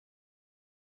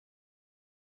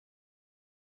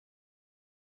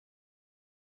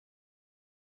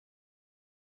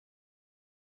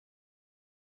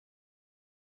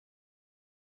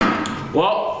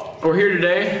Well, we're here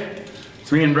today.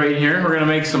 It's me and Brayden here. We're gonna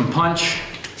make some punch.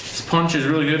 This punch is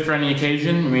really good for any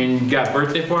occasion. I mean, you got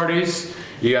birthday parties,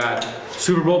 you got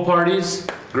Super Bowl parties,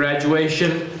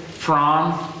 graduation,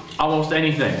 prom, almost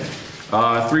anything.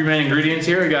 3 main ingredients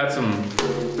here. We got some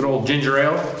good old ginger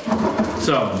ale,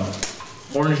 some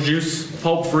orange juice,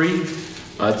 pulp free.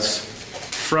 It's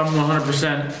from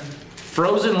 100%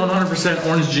 frozen 100%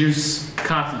 orange juice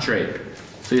concentrate.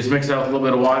 So you just mix it out with a little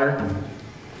bit of water.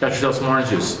 Got yourself some orange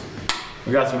juice.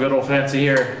 We got some good old fancy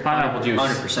here, pineapple juice.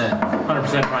 100%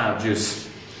 pineapple juice.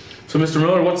 So Mr.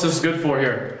 Miller, what's this good for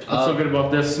here? What's so good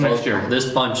about this mixture? Well,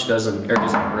 this punch isn't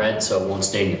red, so it won't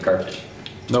stain your carpet.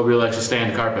 Nobody likes to stain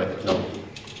the carpet. No.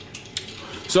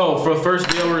 So for the first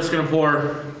deal, we're just gonna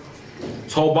pour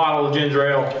this whole bottle of ginger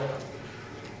ale.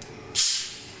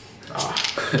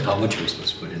 How much are we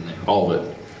supposed to put in there? All of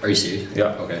it. Are you serious?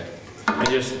 Yeah. Okay. And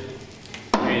just,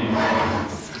 I mean,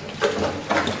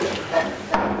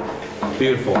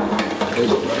 beautiful.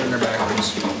 There's water in there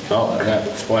backwards. Oh, I got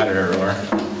splattered everywhere.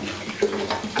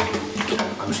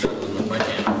 I'm struggling with my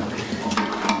camera.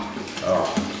 Oh.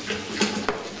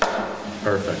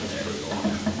 Perfect. There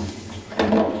we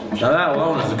go. Now that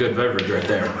alone is a good beverage right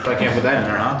there. I can't put that in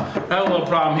there, huh? I have a little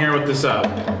problem here with this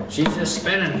She's just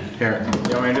spinning. Here,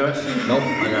 you want me to do it? Nope,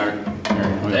 I got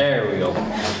her. There we go.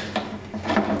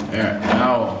 There,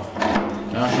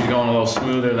 now she's going a little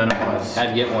smoother than it was. Had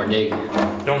to get more dig.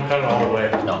 Don't cut it all the way.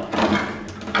 No.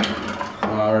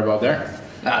 Right about there.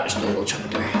 Ah, there's a little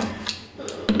chunk there.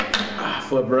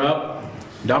 Flip her up.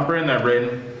 Dump her in there,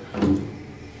 Brayden.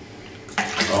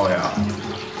 Oh yeah.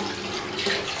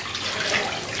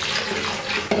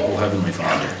 Oh, Heavenly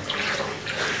Father.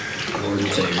 Lord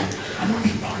and Savior.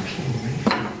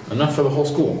 Enough for the whole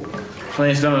school.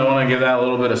 Plain done, I want to give that a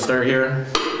little bit of stir here.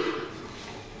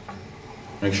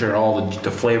 Make sure all the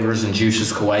flavors and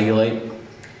juices coagulate.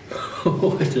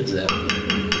 What does that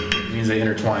mean? It means they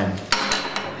intertwine.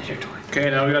 Intertwine.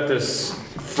 Okay, now we got this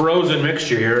frozen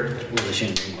mixture here. Well, I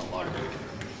shouldn't drink my water.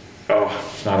 Oh,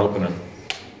 it's not opening.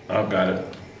 Oh, got it.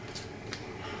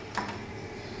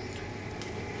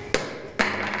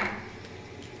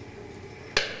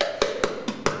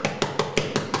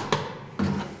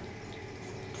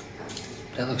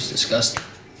 That looks disgusting.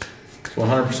 It's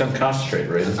 100% concentrate,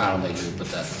 right? I don't think you would put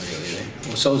that in the video either.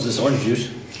 Well, so is this orange juice.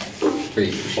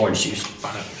 Orange juice.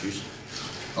 Pineapple juice.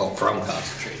 Oh, from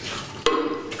concentrate.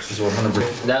 This is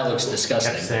 100%. That looks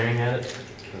disgusting. Kept staring at it.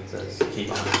 It says keep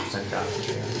 100%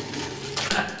 concentrate.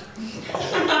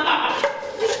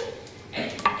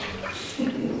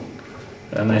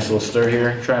 A nice little stir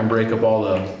here. Try and break up all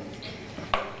the.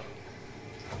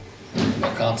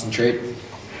 More concentrate.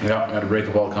 Yeah, gotta break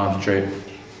up all the concentrate.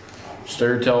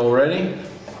 Stir till we're ready.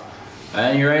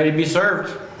 And you're ready to be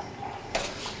served.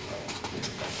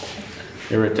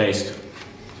 Give it a taste.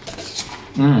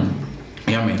 Mmm.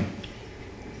 Yummy.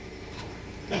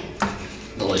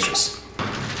 Delicious.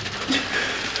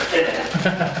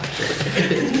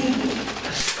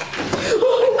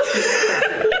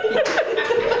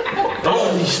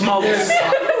 Holy smokes!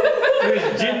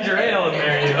 There's ginger ale in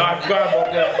there. I forgot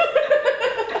about that.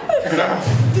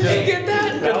 Did you get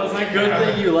that? That was a good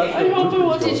thing you left. I hope it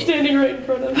wasn't standing right in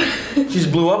front of me. She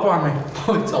just blew up on me.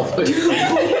 Oh, it's all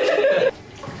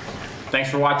Thanks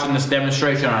for watching this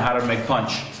demonstration on how to make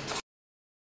punch.